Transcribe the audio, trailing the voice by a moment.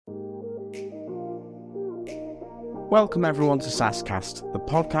Welcome everyone to SaaScast, the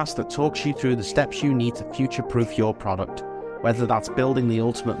podcast that talks you through the steps you need to future-proof your product. Whether that's building the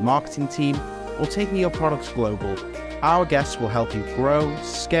ultimate marketing team or taking your products global, our guests will help you grow,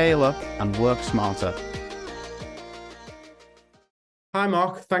 scale up, and work smarter. Hi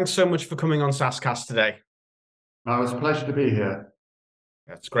Mark, thanks so much for coming on SaaScast today. It's a pleasure to be here.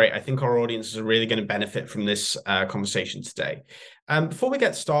 That's great. I think our audiences are really going to benefit from this conversation today. Before we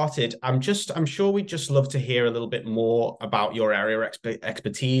get started, I'm sure we'd just love to hear a little bit more about your area of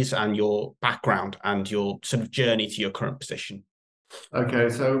expertise and your background and your sort of journey to your current position. Okay,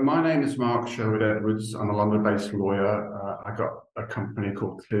 so my name is Mark Sherwood. I'm a London-based lawyer. I got a company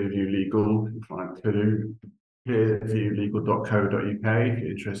called Clearview Legal. You can find clearviewlegal.co.uk if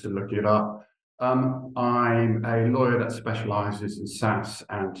you're interested, look it up. I'm a lawyer that specialises in SaaS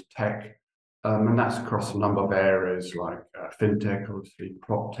and tech, and that's across a number of areas like fintech, obviously,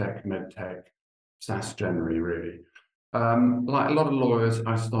 prop tech, med tech, SaaS generally, really. Like a lot of lawyers,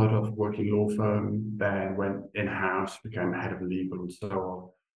 I started off working law firm, then went in-house, became head of legal and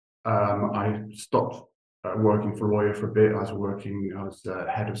so on. I stopped working for a lawyer for a bit. I was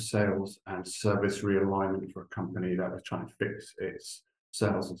head of sales and service realignment for a company that was trying to fix its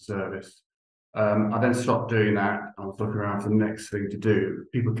sales and service. I then stopped doing that. I was looking around for the next thing to do.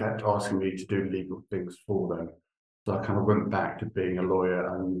 People kept asking me to do legal things for them. So I kind of went back to being a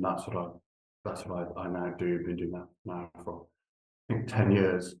lawyer, and that's what I now do. I've been doing that now for, I think, 10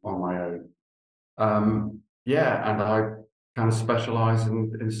 years on my own. And I kind of specialize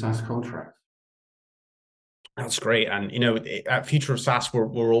in SaaS contracts. That's great. And, at Future of SaaS,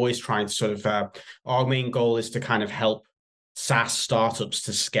 we're always trying to sort of, our main goal is to kind of help SaaS startups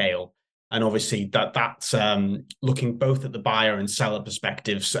to scale. And obviously that's looking both at the buyer and seller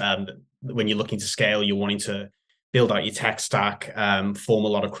perspectives. When you're looking to scale, you're wanting to build out your tech stack, form a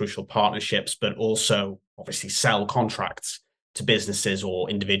lot of crucial partnerships, but also obviously sell contracts to businesses or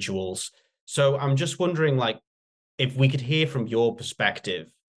individuals. So I'm just wondering, if we could hear from your perspective,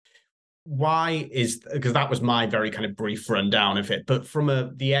 because that was my very kind of brief rundown of it, but from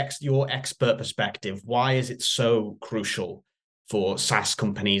your expert perspective, why is it so crucial for SaaS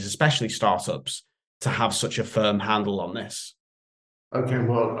companies, especially startups, to have such a firm handle on this? Okay,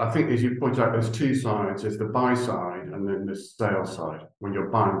 well, I think as you point out, there's two sides. There's the buy side and then the sales side, when you're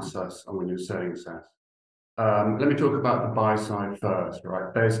buying SaaS and when you're selling SaaS. Let me talk about the buy side first,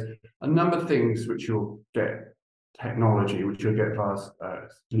 right? There's a number of things which you'll get technology, which you'll get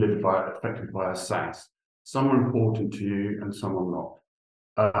delivered effectively via SaaS. Some are important to you and some are not.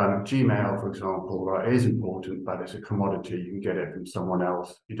 Gmail, for example, right, is important, but it's a commodity. You can get it from someone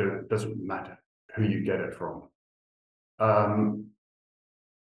else. It doesn't matter who you get it from.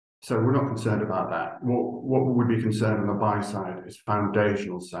 So we're not concerned about that. What would be concerned on the buy side is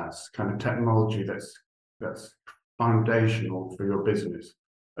foundational SaaS, kind of technology that's foundational for your business.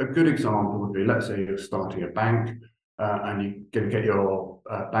 A good example would be, let's say you're starting a bank and you're going to get your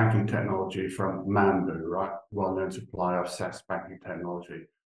banking technology from Mambu, right? Well-known supplier of SaaS banking technology.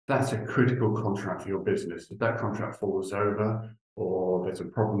 That's a critical contract for your business. If that contract falls over or there's a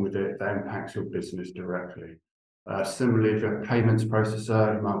problem with it, that impacts your business directly. Similarly, if you're a payments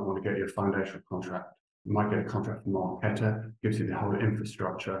processor, you might want to get your foundational contract. You might get a contract from Marketer, gives you the whole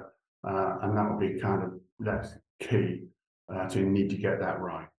infrastructure, and that will be that's key. So you need to get that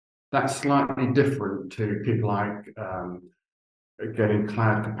right. That's slightly different to people like getting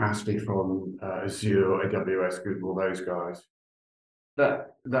cloud capacity from Azure, AWS, Google, those guys.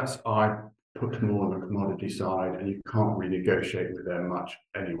 I put more on the commodity side, and you can't really negotiate with them much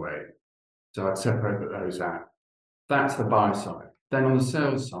anyway. So I'd separate those out. That's the buy side. Then on the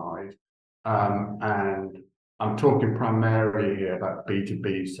sales side, and I'm talking primarily here about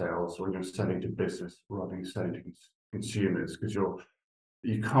B2B sales, when you're selling to business rather than selling to consumers, because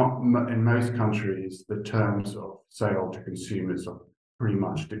you can't, in most countries, the terms of sale to consumers are pretty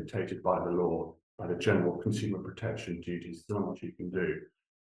much dictated by the law, by the general consumer protection duties. There's not much you can do.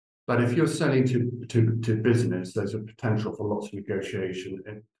 But if you're selling to business, there's a potential for lots of negotiation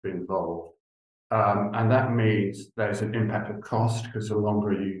to be involved. And that means there's an impact of cost, because the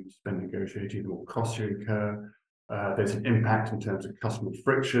longer you spend negotiating, the more costs you incur. There's an impact in terms of customer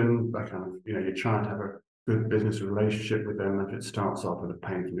friction. That kind of, you're trying to have a good business relationship with them. If it starts off with a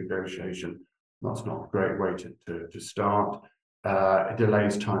painful negotiation, that's not a great way to start. It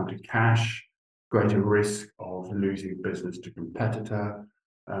delays time to cash, greater risk of losing business to competitor.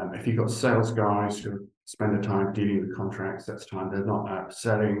 If you've got sales guys who spend the time dealing with contracts, that's time they're not out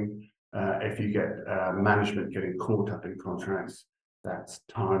selling. If you get management getting caught up in contracts, that's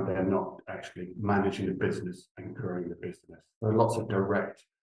time they're not actually managing the business and growing the business. There are lots of direct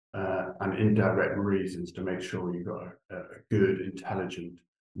and indirect reasons to make sure you've got a good, intelligent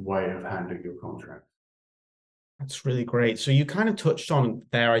way of handling your contract. That's really great. So you kind of touched on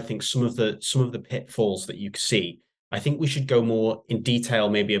there, I think, some of the pitfalls that you see. I think we should go more in detail,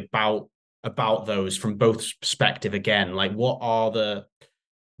 maybe about those from both perspective again. Like what are the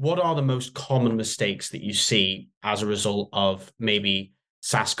most common mistakes that you see as a result of maybe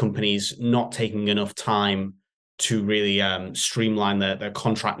SaaS companies not taking enough time to really streamline their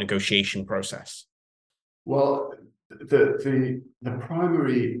contract negotiation process? Well, the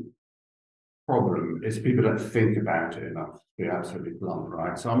primary problem is people don't think about it enough, to be absolutely blunt,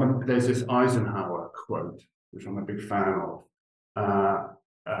 right? So there's this Eisenhower quote, which I'm a big fan of.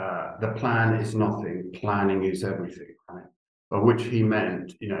 The plan is nothing, planning is everything, right? By which he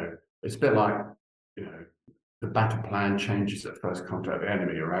meant, it's a bit like, the battle plan changes at first contact with the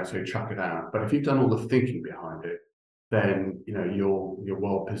enemy, right? So you chuck it out. But if you've done all the thinking behind it, then you're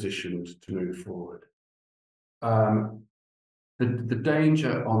well positioned to move forward. The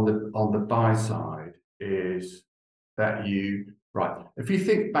danger on the buy side is that if you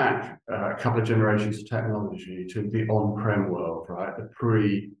think back a couple of generations of technology to the on-prem world, right, the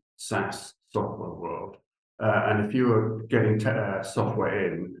pre-SaaS software world, and if you were getting software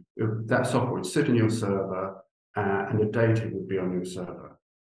in, that software would sit in your server, and the data would be on your server.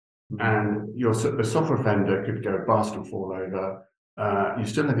 And the software vendor could go bust and fall over. You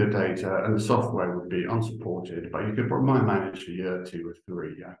still have your data, and the software would be unsupported, but you could might manage a year, 2 or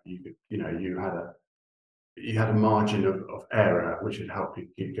 3. Yeah, you had a margin of error which would help you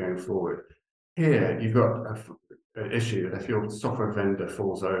keep going forward. Here, you've got an issue that if your software vendor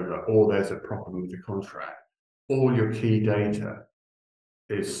falls over, or there's a problem with the contract, all your key data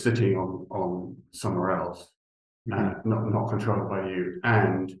is sitting on somewhere else, not controlled by you,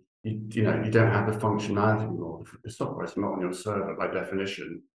 and you don't have the functionality anymore. The software is not on your server by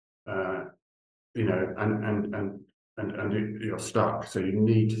definition, and you're stuck. So you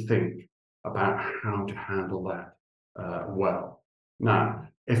need to think about how to handle that well. Now,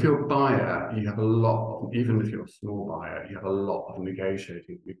 if you're a buyer, you have a lot of, even if you're a small buyer, you have a lot of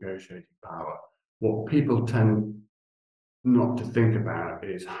negotiating power. What people tend not to think about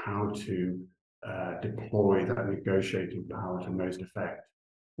is how to deploy that negotiating power to most effect.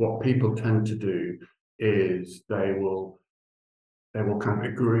 What people tend to do is they will kind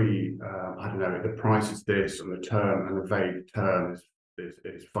of agree, I don't know, the price is this, and the term, and the vague term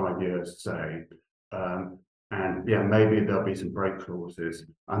is 5 years, say, and yeah, maybe there'll be some break clauses,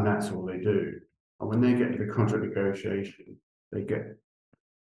 and that's all they do. And when they get to the contract negotiation, they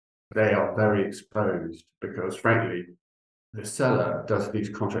are very exposed, because frankly, the seller does these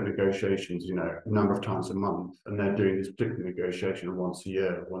contract negotiations, a number of times a month, and they're doing this particular negotiation once a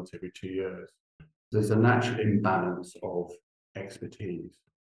year, once every 2 years. There's a natural imbalance of expertise.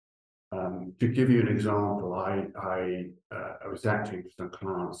 To give you an example, I was acting for some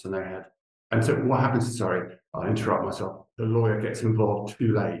clients, and so what happens? Sorry, I'll interrupt myself. The lawyer gets involved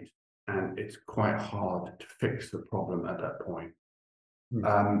too late, and it's quite hard to fix the problem at that point.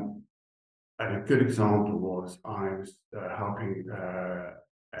 And a good example was I was helping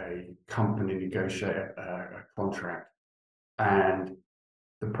a company negotiate a contract, and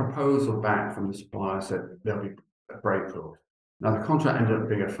the proposal back from the supplier said there'll be a break clause. Now, the contract ended up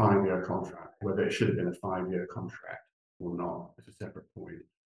being a 5-year contract. Whether it should have been a 5-year contract or not is a separate point.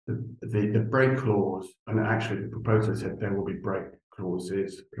 The break clause, and actually the proposal said there will be break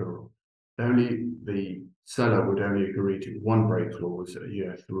clauses, plural. Only the seller would only agree to one break clause at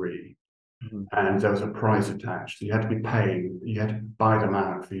year 3. And there was a price attached. So you had to buy them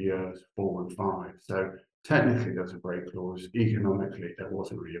out for years 4 and 5. So technically there was a break clause. Economically, there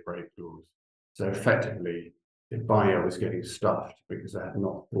wasn't really a break clause. So effectively, the buyer was getting stuffed because they had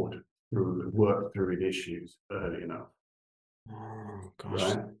not thought through and worked through the issues early enough. Oh,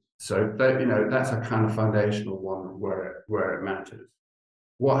 gosh. Right. So that's a kind of foundational one where it matters.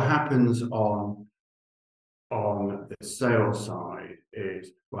 What happens on the sales side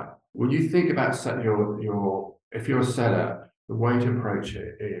is, like, when you think about if you're a seller, the way to approach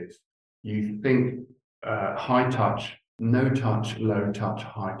it is you think high touch, no touch, low touch,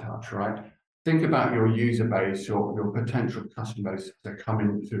 high touch, right? Think about your user base, your potential customer base that come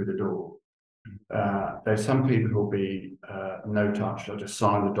in through the door. There's some people who will be no touch. They'll just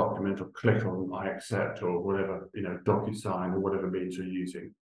sign the document or click on I accept or whatever, DocuSign or whatever means you're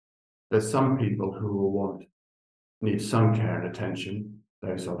using. There's some people who will need some care and attention.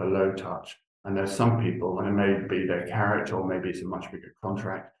 Those are the low touch. And there's some people, and it may be their character, or maybe it's a much bigger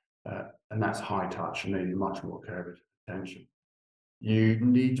contract, and that's high touch, and they need much more care and attention. You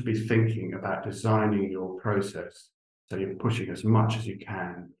need to be thinking about designing your process so you're pushing as much as you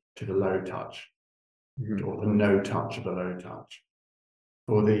can to the low touch, Mhm. or the no touch of the low touch.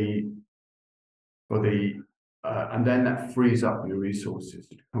 And then that frees up your resources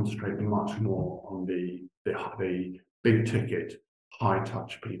to concentrate much more on the big ticket, high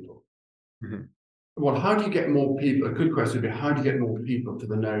touch people. Mhm. Well, how do you get more people? A good question would be, how do you get more people to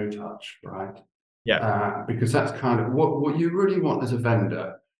the no touch, right? Yeah. Because that's kind of what you really want as a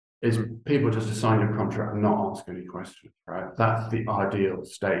vendor is Mhm. people just to sign your contract and not ask any questions, right? That's the ideal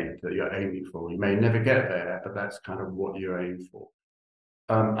state that you're aiming for. You may never get there, but that's kind of what you aim for.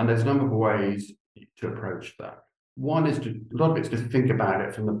 And there's a number of ways to approach that. One is a lot of it's to think about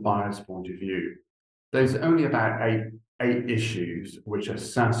it from the buyer's point of view. There's only about eight issues which a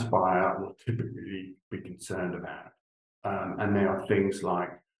SaaS buyer will typically be concerned about. And they are things like,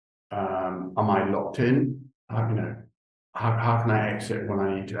 am I locked in? How can I exit when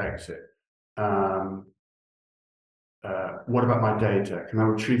I need to exit? Um, what about my data? Can I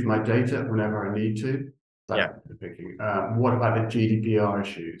retrieve my data whenever I need to? Yeah. That's the picking. What about the GDPR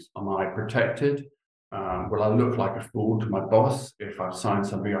issues? Am I protected? Will I look like a fool to my boss if I've signed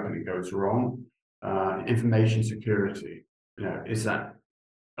something up and it goes wrong? Information security. Am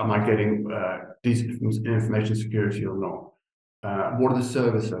I getting decent information security or not? What do the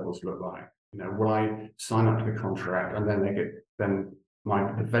service levels look like? Will I sign up to the contract and then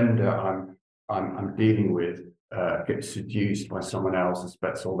the vendor I'm dealing with gets seduced by someone else and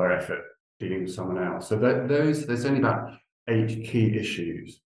spends all their effort dealing with someone else. So there's only about 8 key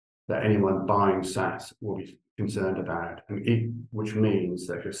issues that anyone buying SaaS will be concerned about, which means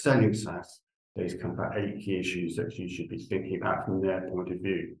that if you're selling SaaS, there's kind of about 8 key issues that you should be thinking about from their point of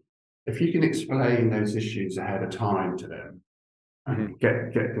view. If you can explain those issues ahead of time to them Mhm. and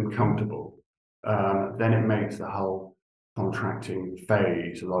get them comfortable, then it makes the whole contracting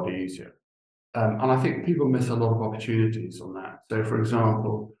phase a lot easier. And I think people miss a lot of opportunities on that. So, for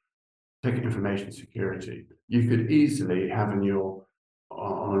example, take information security. You could easily have on your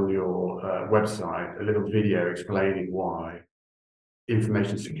website a little video explaining why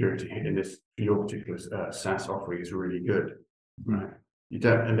information security in this for your particular SaaS offering is really good, Mhm. right? You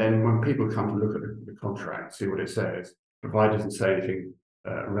don't, and then when people come to look at the contract, see what it says, provided it doesn't say anything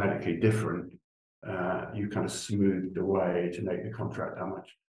radically different, you kind of smooth the way to make the contract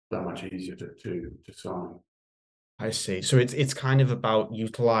that much easier to sign. I see. So it's kind of about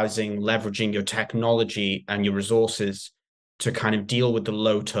utilizing, leveraging your technology and your resources to kind of deal with the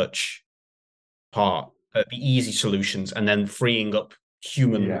low touch part, the easy solutions, and then freeing up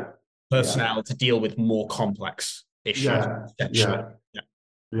human Yeah, yeah, personnel to deal with more complex issues, yeah, essentially. yeah,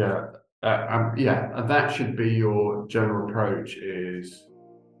 Yeah. yeah, yeah. And that should be your general approach: is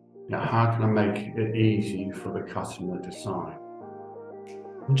how can I make it easy for the customer to sign?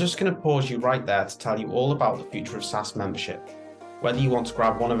 I'm just going to pause you right there to tell you all about the future of SaaS membership. Whether you want to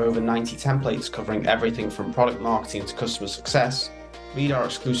grab one of over 90 templates covering everything from product marketing to customer success, read our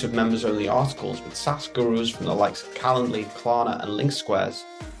exclusive members-only articles with SaaS gurus from the likes of Calendly, Klarna, and Link Squares,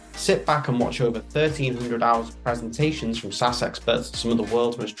 sit back and watch over 1,300 hours of presentations from SaaS experts at some of the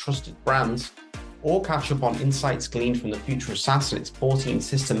world's most trusted brands, or catch up on insights gleaned from the future of SaaS and its 14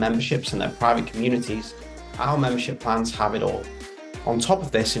 sister memberships and their private communities, our membership plans have it all. On top of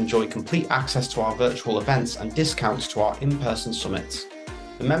this, enjoy complete access to our virtual events and discounts to our in-person summits.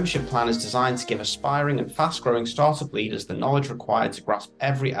 The membership plan is designed to give aspiring and fast-growing startup leaders the knowledge required to grasp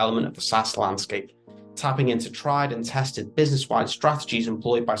every element of the SaaS landscape, tapping into tried and tested business-wide strategies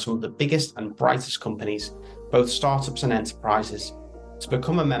employed by some of the biggest and brightest companies, both startups and enterprises. To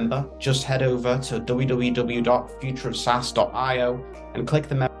become a member, just head over to www.futureofsaas.io and click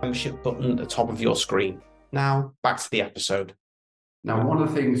the membership button at the top of your screen. Now, back to the episode. Now, one of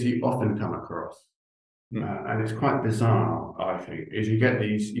the things you often come across, and it's quite bizarre, I think, is you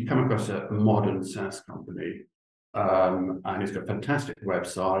come across a modern SaaS company, and it's got a fantastic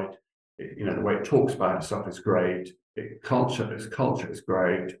website. The way it talks about itself is great. Its culture is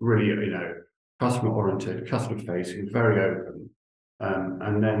great. Really, customer oriented, customer facing, very open.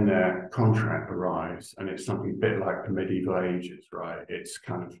 And then their contract arrives, and it's something a bit like the medieval ages, right? It's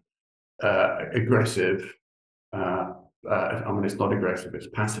kind of aggressive. Uh, it's not aggressive; it's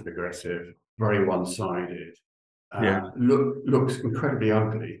passive aggressive, very one-sided. Yeah. Looks incredibly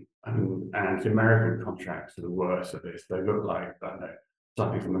ugly, and the American contracts are the worst of this. They look like, I don't know,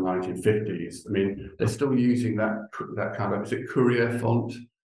 something from the 1950s. I mean, they're still using that kind of, is it Courier font?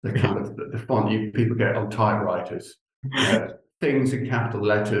 The kind of the font people get on typewriters. Things in capital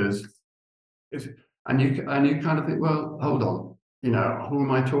letters. And you kind of think, well, hold on, who am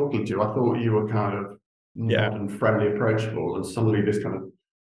I talking to? I thought you were kind of Yeah. modern, friendly, approachable, and suddenly this kind of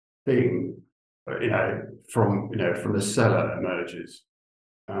thing, from the seller emerges.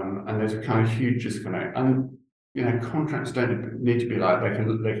 And there's a kind of huge disconnect. And contracts don't need to be like they can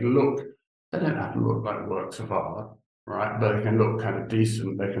look. They don't have to look like works of art, right? But they can look kind of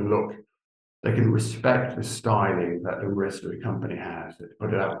decent. They can respect the styling that the rest of the company has. To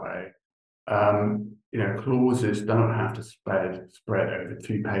put it that way. Clauses don't have to spread over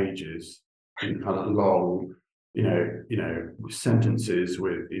 2 pages in kind of long, sentences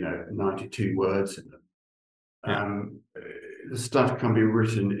with 92 words in them. Yeah. The stuff can be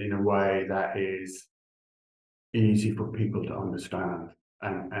written in a way that is easy for people to understand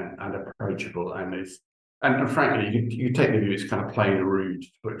and approachable, and frankly, you take the view it's kind of plain and rude to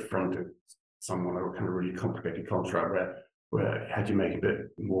put in front of someone or kind of really complicated contract where had you make a bit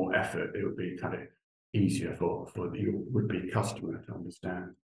more effort, it would be kind of easier for your would-be customer to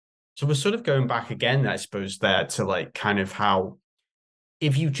understand. So we're sort of going back again, I suppose, there to like kind of how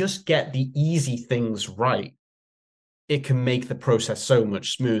if you just get the easy things right, it can make the process so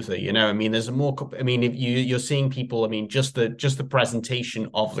much smoother. I mean, there's a more, I mean, if you're seeing people, I mean, just the presentation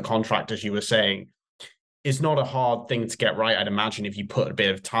of the contract, as you were saying, is not a hard thing to get right. I'd imagine if you put a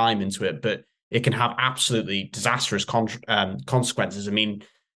bit of time into it, but it can have absolutely disastrous consequences. I mean,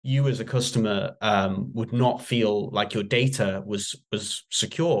 you as a customer would not feel like your data was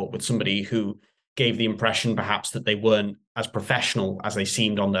secure with somebody who gave the impression perhaps that they weren't as professional as they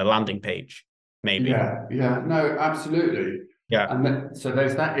seemed on their landing page, maybe. Yeah, no, absolutely. Yeah. And so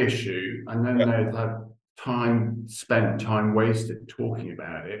there's that issue, and then Yeah. there's that time wasted talking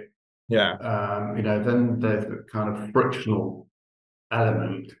about it. Yeah. Then there's the kind of frictional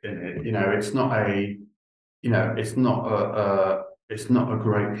element in it. It's not a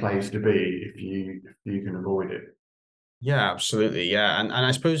great place to be if you can avoid it. Yeah, absolutely. Yeah. And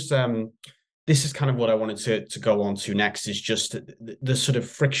I suppose this is kind of what I wanted to go on to next is just the sort of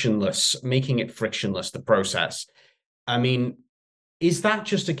frictionless, making it frictionless, the process. I mean, is that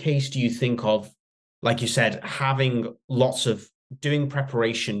just a case, do you think of, like you said, having lots of doing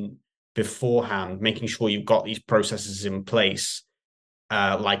preparation beforehand, making sure you've got these processes in place?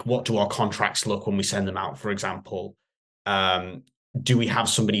 Like what do our contracts look when we send them out, for example? Um, do we have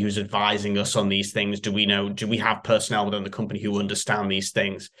somebody who's advising us on these things? Do we have personnel within the company who understand these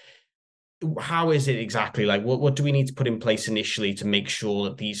things? How is it exactly? Like what do we need to put in place initially to make sure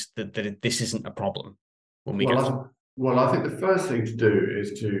that this isn't a problem when we Well, get? I think the first thing to do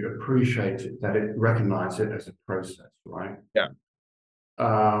is to appreciate it, that it recognize it as a process, right? Yeah.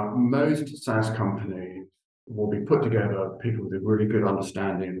 Most SaaS companies will be put together, people with a really good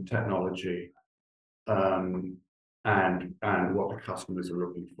understanding of the technology, um, and what the customers are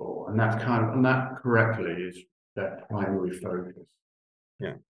looking for, and that correctly is their primary focus.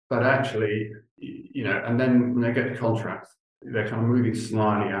 Yeah. But actually, and then when they get the contracts, they're kind of moving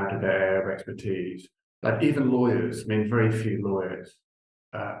slightly out of their area of expertise. Like even lawyers, I mean, very few lawyers.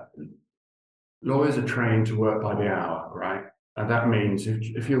 Uh, Lawyers are trained to work by the hour, right? And that means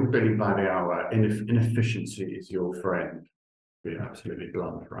if you're billing by the hour, inefficiency is your friend. Be absolutely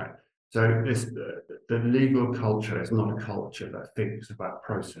blunt, right? So the legal culture is not a culture that thinks about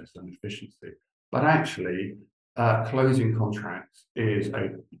process and efficiency, but actually closing contracts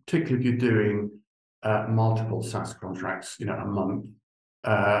particularly if you're doing multiple SaaS contracts, a month,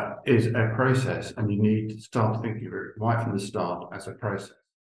 is a process, and you need to start thinking of it right from the start as a process.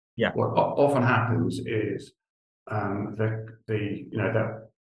 Yeah. What often happens is that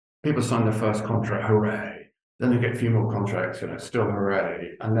people sign their first contract, hooray! Then they get a few more contracts, still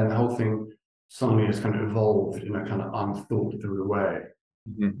hooray! And then the whole thing suddenly has kind of evolved in a kind of unthought through way.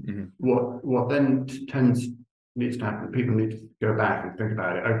 Mm-hmm. What then needs to happen? People need to go back and think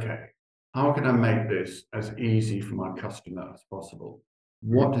about it. Okay, how can I make this as easy for my customer as possible?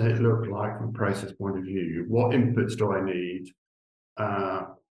 What does it look like from a process point of view? What inputs do I need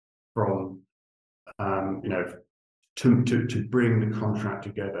from to bring the contract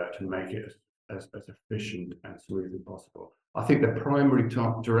together to make it as efficient and smooth as possible? I think the primary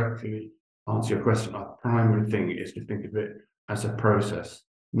directly answer your question. Our primary thing is to think of it as a process,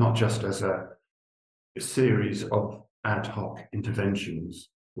 not just as a series of ad hoc interventions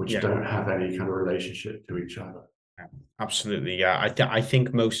which Yeah. don't have any kind of relationship to each other. Absolutely. Yeah. I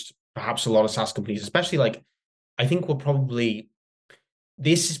think perhaps a lot of SaaS companies, especially like, I think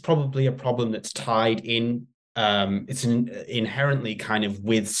this is probably a problem that's tied in. It's inherently kind of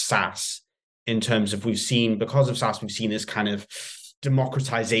with SaaS in terms of because of SaaS, we've seen this kind of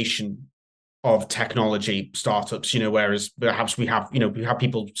democratization of technology startups, whereas perhaps we have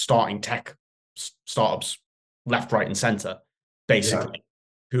people starting tech startups left, right, and center, Yeah. basically,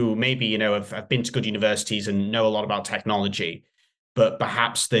 who maybe, have been to good universities and know a lot about technology, but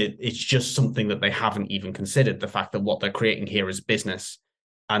perhaps it's just something that they haven't even considered, the fact that what they're creating here is business.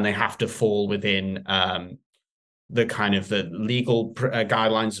 and they have to fall within the kind of the legal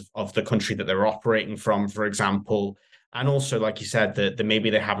guidelines of the country that they're operating from, for example. And also, like you said, that maybe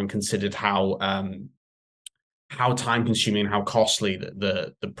they haven't considered how time consuming and how costly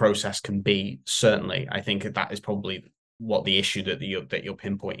the process can be. Certainly, I think that is probably what the issue that you're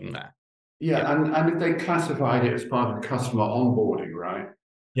pinpointing there. Yeah. Yeah, and if they classified it as part of customer onboarding, right,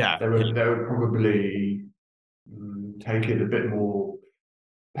 Yeah. they would probably take it a bit more,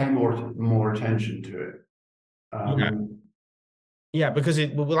 pay more attention to it. Yeah. Um, Yeah, because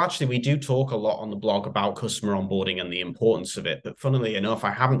we do talk a lot on the blog about customer onboarding and the importance of it. But funnily enough,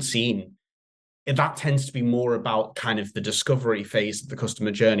 I haven't seen that tends to be more about kind of the discovery phase of the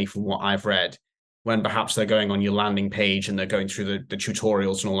customer journey from what I've read, when perhaps they're going on your landing page and they're going through the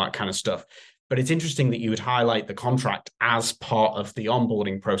tutorials and all that kind of stuff. But it's interesting that you would highlight the contract as part of the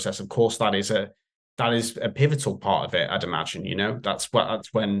onboarding process. Of course, that is a pivotal part of it, I'd imagine. That's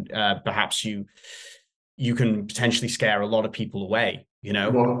when perhaps you can potentially scare a lot of people away.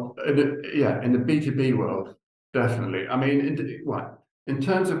 well, in the B2B world, definitely. I mean, in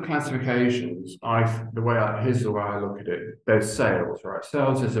terms of classifications, here's the way I look at it. There's sales, right?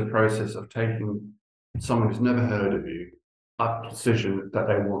 Sales is a process of taking someone who's never heard of you up to the position that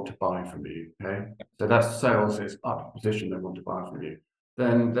they want to buy from you. Okay, so that's sales is up to the position they want to buy from you.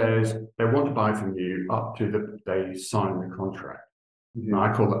 Then there's they want to buy from you up to they sign the contract. And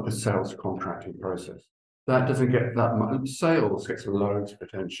I call that the sales contracting process. That doesn't get that much. Sales gets loads of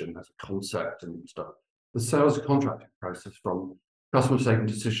attention as a concept and stuff. The sales contracting process, from customers taking a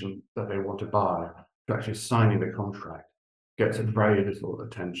decision that they want to buy to actually signing the contract, gets very little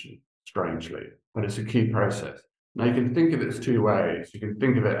attention, strangely, but it's a key process. Now you can think of it as two ways. You can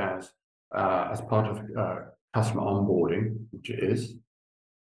think of it as part of customer onboarding, which it is.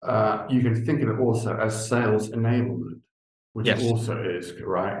 You can think of it also as sales enablement, which it Yes. also is,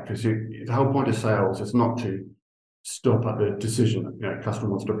 right? Because the whole point of sales is not to stop at the decision that customer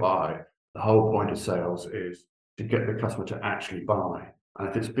wants to buy. The whole point of sales is to get the customer to actually buy. And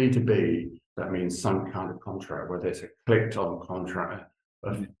if it's B2B, that means some kind of contract, whether it's a clicked on contract,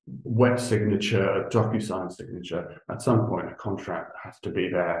 a wet signature, a DocuSign signature. At some point, a contract has to be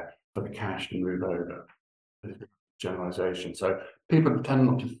there for the cash to move over. Generalization. So people tend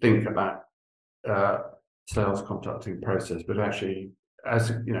not to think about sales contracting process, but actually, as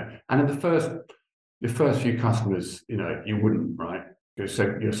and in the first few customers, you wouldn't, right? You're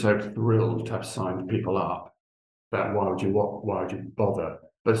so thrilled to have signed people up that why would you bother?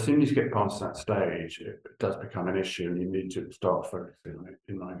 But as soon as you get past that stage, it does become an issue, and you need to start focusing on it,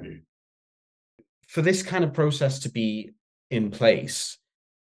 in my view. For this kind of process to be in place,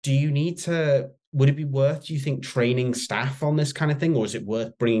 would it be worth, do you think, training staff on this kind of thing, or is it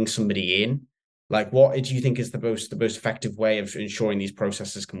worth bringing somebody in? Like, what do you think is the most effective way of ensuring these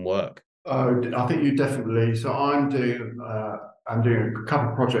processes can work? Oh, I think you definitely. So I'm doing a couple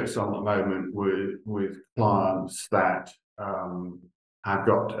of projects on at the moment with clients that have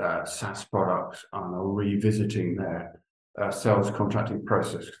got SaaS products and are revisiting their sales contracting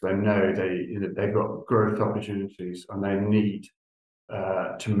process because they know they've got growth opportunities and they need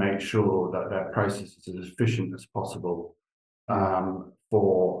to make sure that their process is as efficient as possible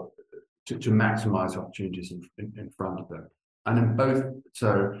for to maximize opportunities in front of them. And in both,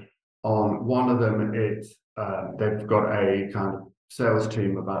 so on one of them, they've got a kind of sales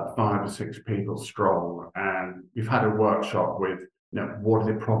team about 5 or 6 people strong, and we've had a workshop with what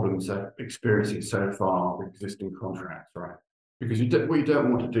are the problems they're experiencing so far with existing contracts, right? Because what you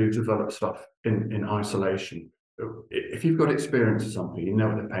don't want to do is develop stuff in isolation. If you've got experience of something, you know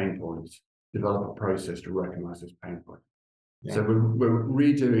what the pain points, develop a process to recognize those pain points. Yeah. So we're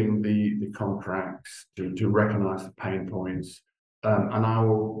redoing the contracts to recognize the pain points, and I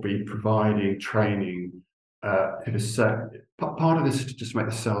will be providing training to the set. Part of this is to just make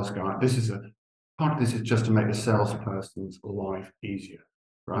the sales guy. Part of this is just to make the salesperson's life easier,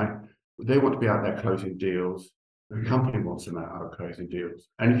 right? They want to be out there closing deals. The company wants them out closing deals.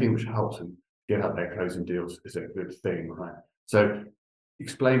 Anything which helps them get out there closing deals is a good thing, right? So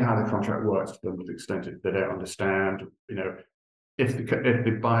explain how the contract works to them to the extent that they don't understand. If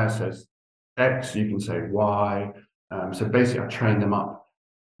the buyer says X, you can say Y. So basically, I trained up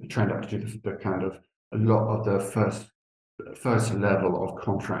to do the kind of a lot of the first level of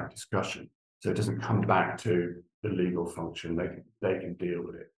contract discussion, so it doesn't come back to the legal function. They can deal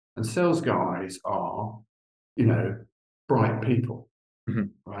with it. And sales guys are, bright people,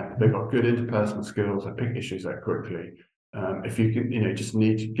 right? They've got good interpersonal skills. They pick issues out quickly. If you can, just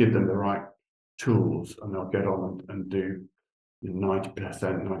need to give them the right tools, and they'll get on and do 90%,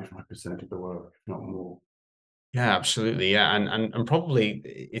 95% of the work, if not more. Yeah, absolutely. Yeah. And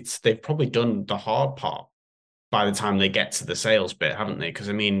probably they've probably done the hard part by the time they get to the sales bit, haven't they? Because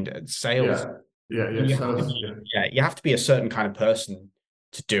I mean, sales, Yeah, yeah. you have to Sales, be, yeah, yeah, you have to be a certain kind of person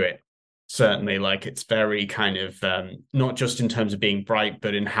to do it. Certainly, like it's very kind of not just in terms of being bright,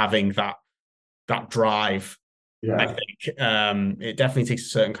 but in having that drive. I yeah, think it definitely takes a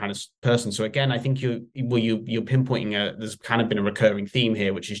certain kind of person. So again, I think you're pinpointing there's kind of been a recurring theme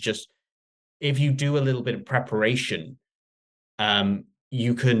here, which is just if you do a little bit of preparation,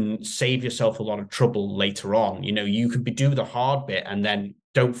 you can save yourself a lot of trouble later on. You know, you could do the hard bit and then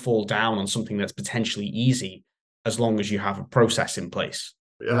don't fall down on something that's potentially easy as long as you have a process in place.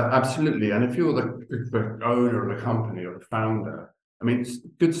 yeah, absolutely. And if you're the owner of the company or the founder, I mean,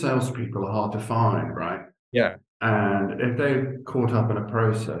 good salespeople are hard to find, right? Yeah. And if they're caught up in a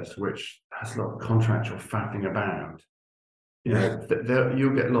process which has a lot of contractual faffing about, you Yeah. know,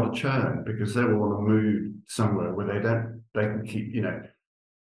 you'll get a lot of churn because they will want to move somewhere where they can keep, you know,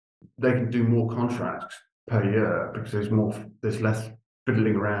 they can do more contracts per year because there's less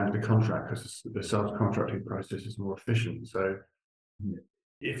fiddling around the contract because the sales contracting process is more efficient. So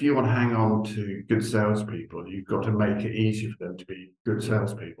if you want to hang on to good salespeople, you've got to make it easy for them to be good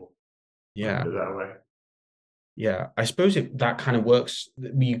salespeople. I'll put Yeah. it that way. Yeah. I suppose that kind of works.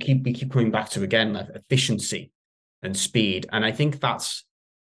 We keep coming back to again like efficiency and speed. And I think that's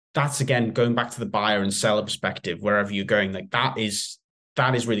again going back to the buyer and seller perspective, wherever you're going, like that is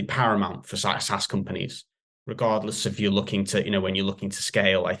really paramount for SaaS companies, regardless if you're looking to, when you're looking to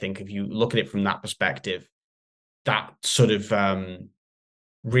scale. I think if you look at it from that perspective, that sort of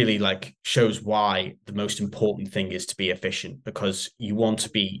really like shows why the most important thing is to be efficient because you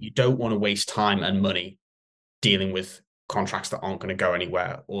don't want to waste time and money dealing with contracts that aren't going to go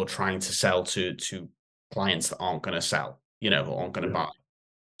anywhere or trying to sell to clients that aren't going to sell, or aren't going to Yeah, buy.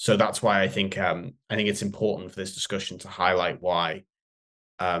 So that's why I think it's important for this discussion to highlight why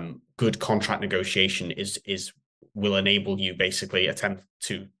good contract negotiation is will enable you basically attempt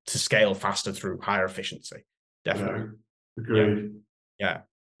to scale faster through higher efficiency. Definitely. yeah, Yeah. agreed. Yeah.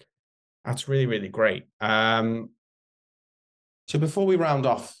 That's really, really great. So before we round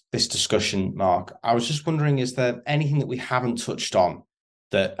off this discussion, Mark, I was just wondering, is there anything that we haven't touched on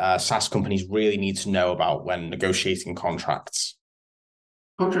that SaaS companies really need to know about when negotiating contracts?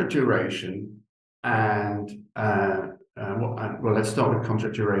 Contract duration and well, let's start with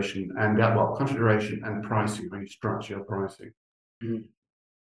contract duration and contract duration and pricing when you structure your pricing. Mhm.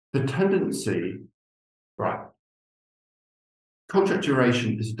 The tendency, right? Contract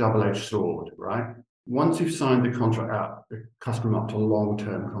duration is a double-edged sword, right? Once you've signed the contract up, the customer up to a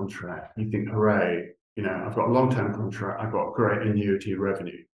long-term contract, you think, hooray, you know, I've got a long-term contract, I've got great annuity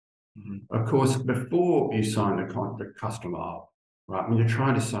revenue. Mhm. Of course, before you sign the customer up, right, when you're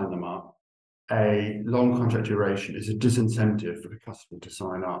trying to sign them up, a long contract duration is a disincentive for the customer to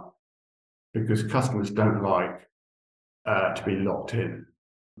sign up because customers don't like to be locked in.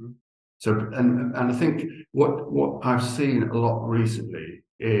 Mhm. So, and I think what I've seen a lot recently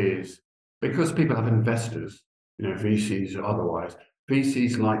is because people have investors, you know, VCs or otherwise,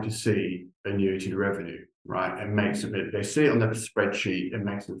 VCs like to see annuity revenue, right? It makes them, they see it on their spreadsheet, it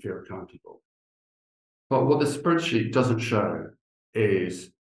makes them feel accountable. But what the spreadsheet doesn't show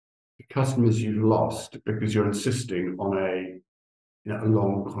is the customers you've lost because you're insisting on a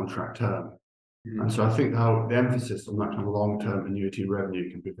long contract term. And Mhm. so I think how the emphasis on that kind of long-term annuity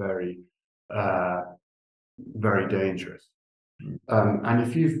revenue can be uh, very dangerous. And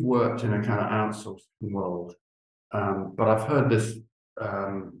if you've worked in a kind of outsourcing world, but I've heard this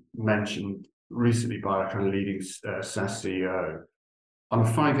mentioned recently by a kind of leading SaaS CEO on a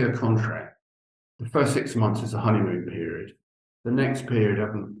 5-year contract. The first 6 months is a honeymoon period. The next period,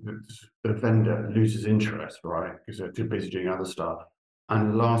 the vendor loses interest, right? Because they're too busy doing other stuff.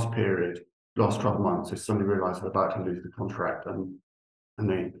 And the last period, last 12 months, is suddenly realize they're about to lose the contract and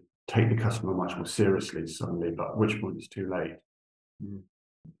they take the customer much more seriously suddenly, but at which point it's too late. Mhm.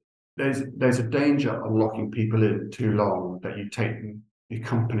 There's a danger of locking people in too long that you take the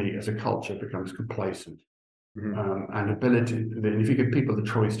company as a culture becomes complacent Mhm. and ability. If you give people the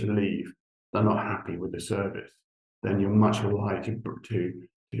choice to leave, they're not happy with the service, then you're much more likely to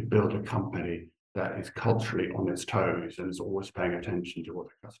build a company that is culturally on its toes and is always paying attention to what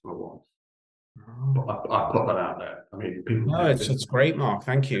the customer wants. But Oh. I put that out there. I mean, people No, take it's great, Mark.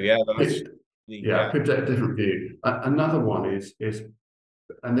 Thank you. Yeah, that's yeah, yeah. people take a different view. Another one is,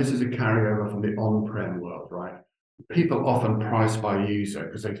 and this is a carryover from the on-prem world, right? People often price by user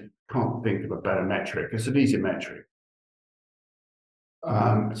because they can't think of a better metric. It's an easy metric.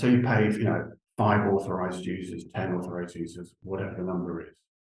 So you pay, you know, 5 authorized users, 10 authorized users, whatever the number is.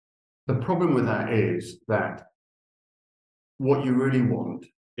 The problem with that is that what you really want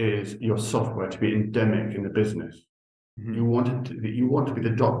is your software to be endemic in the business. Mm-hmm. You want to be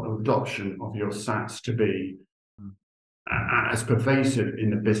the adoption of your SaaS to be as pervasive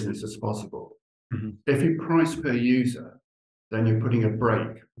in the business as possible. Mm-hmm. If you price per user, then you're putting a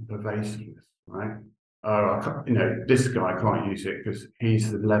brake on pervasiveness, right? This guy can't use it because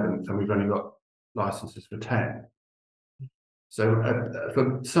he's the 11th and we've only got licenses for 10. So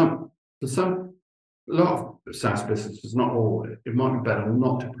a lot of SaaS businesses, not all, it might be better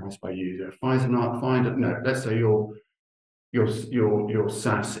not to price by user. Let's say your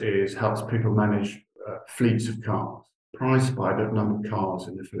SaaS helps people manage fleets of cars. Price by the number of cars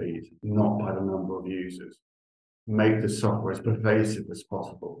in the fleet, not by the number of users. Make the software as pervasive as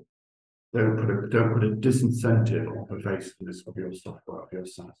possible. Don't put a disincentive on pervasiveness of your software, of your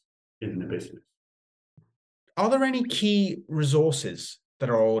SaaS in the business. Are there any key resources that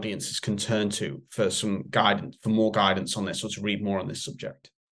our audiences can turn to for some guidance, for more guidance on this, or to read more on this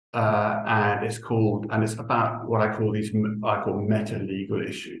subject? And it's about what I call meta legal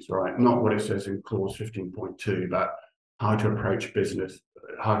issues, right? Not what it says in clause 15.2, but how to approach business,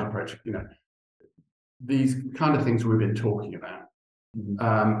 these kind of things we've been talking about.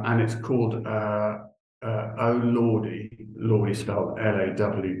 Mm-hmm. And it's called Oh Lordy spelled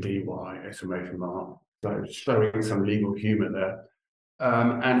Lawdy, exclamation mark. So showing some legal humor there.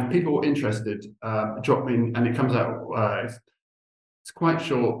 And if people are interested, drop in, and it comes out, it's quite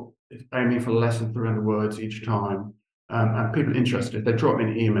short, it's aiming for less than 300 words each time. And people interested, they drop me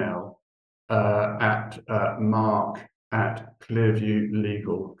an email at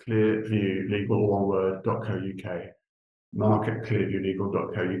mark@clearviewlegal, all one word, .co.uk,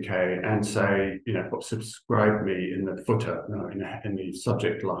 mark@clearviewlegal.co.uk, and say, subscribe me in the footer, in the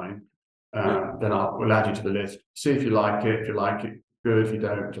subject line. Then we'll add you to the list. See if you like it. If you like it, good. If you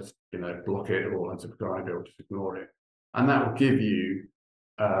don't, just block it or unsubscribe it or just ignore it. And that will give you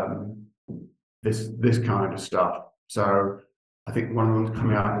this kind of stuff. So I think one of the ones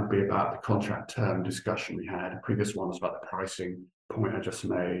coming out will be about the contract term discussion we had. The previous one was about the pricing point I just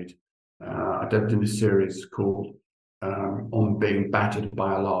made. I did a series called on being battered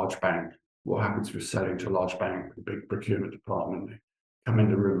by a large bank. What happens if you're selling to a large bank with a big procurement department? They come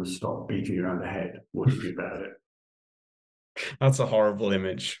in the room and start beating you around the head. What do you do about it? That's a horrible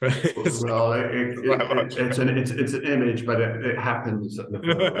image. Well, it's an image, but it happens at the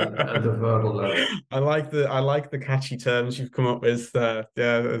verbal level. I like the catchy terms you've come up with. Yeah,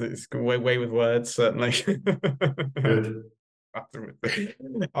 it's way with words, certainly. Good.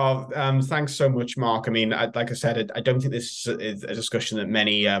 Thanks so much, Mark. I mean, like I said, I don't think this is a discussion that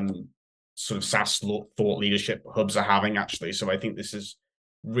many sort of SaaS thought leadership hubs are having, actually. So I think this is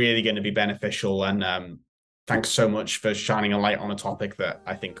really going to be beneficial. And thanks so much for shining a light on a topic that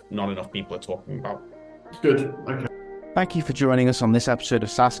I think not enough people are talking about. Good. Okay. Thank you for joining us on this episode of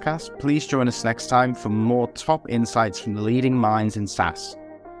SaaScast. Please join us next time for more top insights from the leading minds in SaaS.